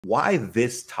Why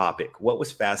this topic? What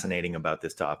was fascinating about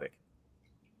this topic?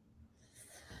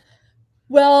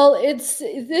 Well, this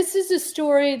is a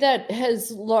story that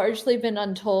has largely been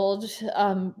untold.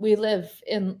 We live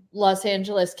in Los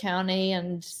Angeles County,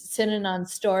 and Synanon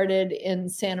started in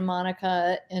Santa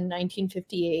Monica in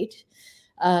 1958.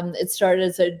 It started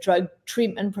as a drug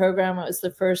treatment program. It was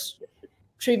the first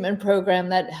treatment program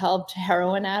that helped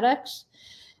heroin addicts,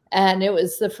 and it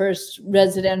was the first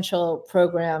residential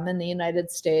program in the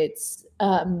United States.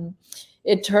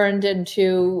 It turned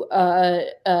into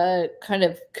a kind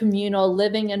of communal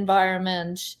living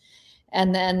environment,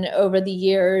 and then over the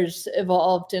years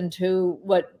evolved into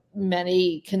what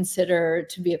many consider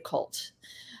to be a cult.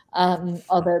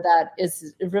 Although that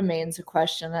remains a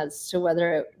question as to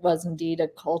whether it was indeed a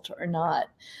cult or not.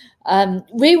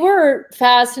 We were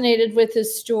fascinated with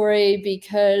this story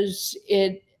because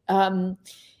it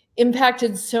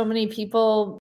impacted so many people